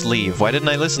was just leave. Why didn't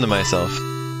I listen to myself?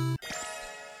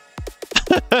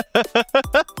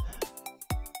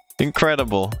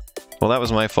 Incredible. Well, that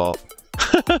was my fault.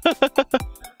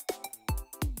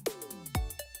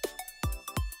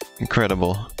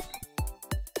 Incredible.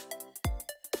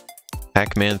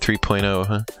 Pac-Man 3.0,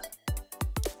 huh?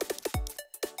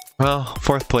 Well,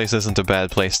 4th place isn't a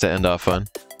bad place to end off on.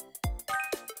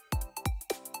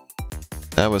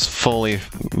 That was fully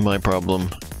my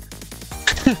problem.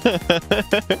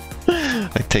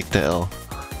 I take the L.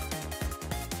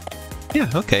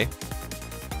 Yeah, okay.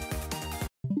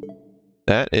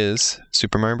 That is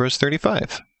Super Mario Bros.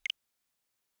 35.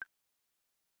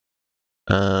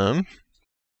 I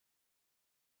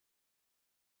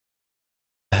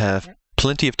have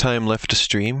plenty of time left to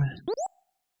stream.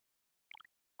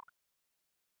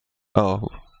 Oh,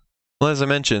 well, as I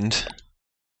mentioned,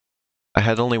 I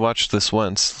had only watched this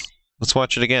once. Let's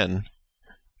watch it again.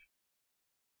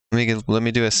 Let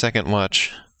me do a second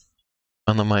watch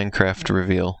on the Minecraft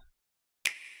reveal.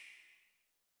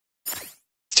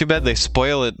 It's too bad they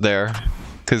spoil it there,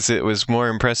 because it was more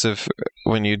impressive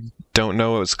when you don't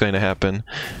know what's going to happen.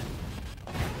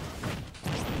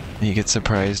 You get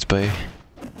surprised by,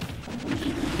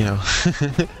 you know...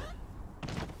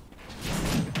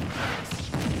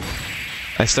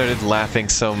 I started laughing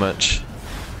so much.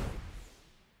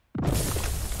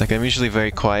 Like, I'm usually very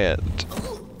quiet,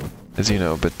 as you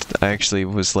know, but I actually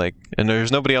was like... And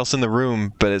there's nobody else in the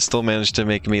room, but it still managed to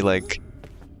make me, like...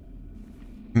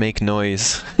 make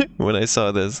noise when I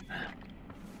saw this.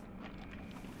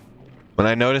 When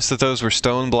I noticed that those were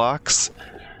stone blocks,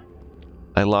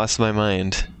 I lost my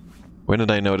mind. When did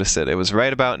I notice it? It was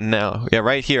right about now. Yeah,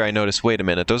 right here I noticed, wait a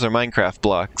minute, those are Minecraft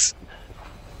blocks.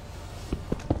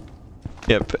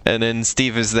 Yep, and then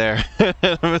Steve is there.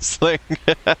 I was like...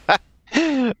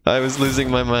 I was losing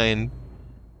my mind.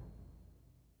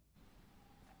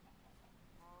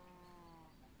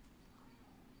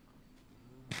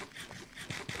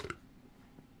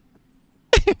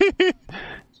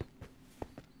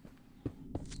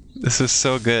 This is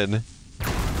so good.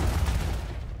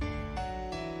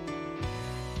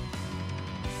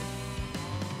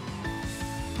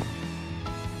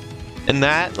 And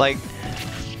that, like...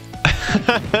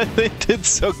 they did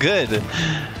so good.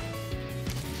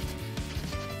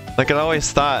 Like, I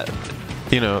always thought,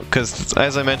 you know, because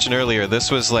as I mentioned earlier, this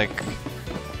was like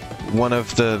one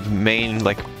of the main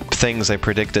like things I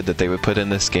predicted that they would put in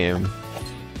this game,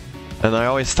 and I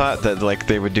always thought that like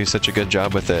they would do such a good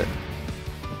job with it.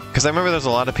 Because I remember there's a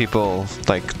lot of people,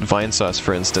 like Vinesauce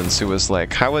for instance, who was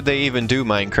like, how would they even do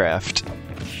Minecraft?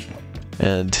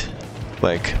 And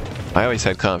like, I always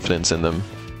had confidence in them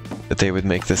that they would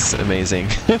make this amazing.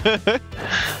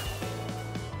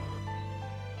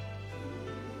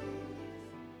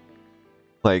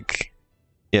 Like,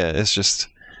 yeah, it's just...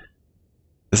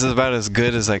 This is about as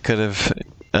good as I could have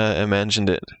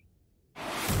imagined it.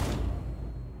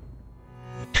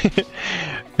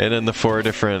 And then the 4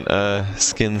 different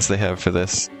skins they have for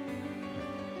this.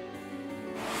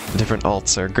 The different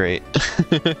alts are great.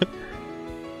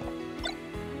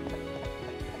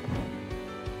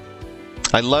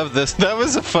 I love this. That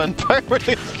was a fun part where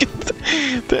the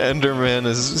Enderman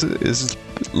is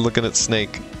looking at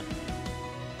Snake.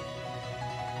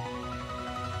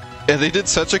 Yeah, they did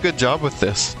such a good job with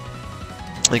this.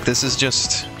 Like, this is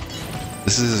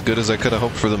as good as I could have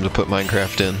hoped for them to put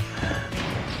Minecraft in.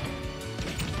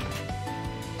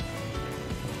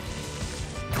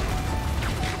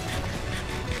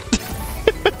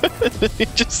 He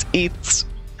just eats.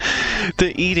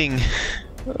 The eating.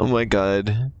 Oh my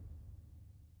god.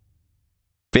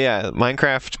 But yeah,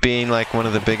 Minecraft being like one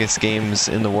of the biggest games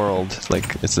in the world,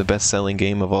 like it's the best-selling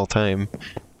game of all time.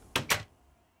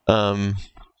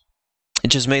 It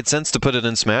just made sense to put it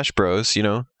in Smash Bros, you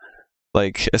know?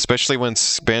 Like, especially when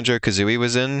Banjo-Kazooie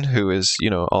was in, who is, you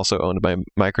know, also owned by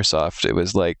Microsoft. It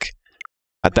was like,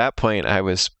 at that point, I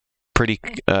was pretty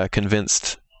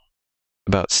convinced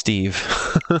about Steve.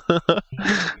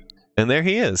 And there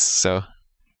he is, so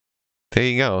there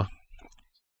you go.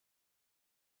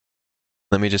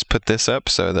 Let me just put this up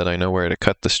so that I know where to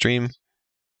cut the stream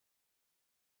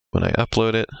when I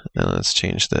upload it. And let's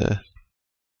change the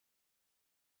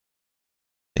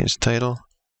title.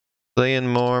 Playing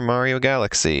more Mario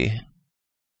Galaxy.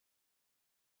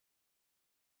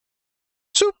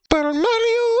 Super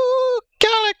Mario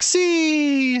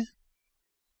Galaxy!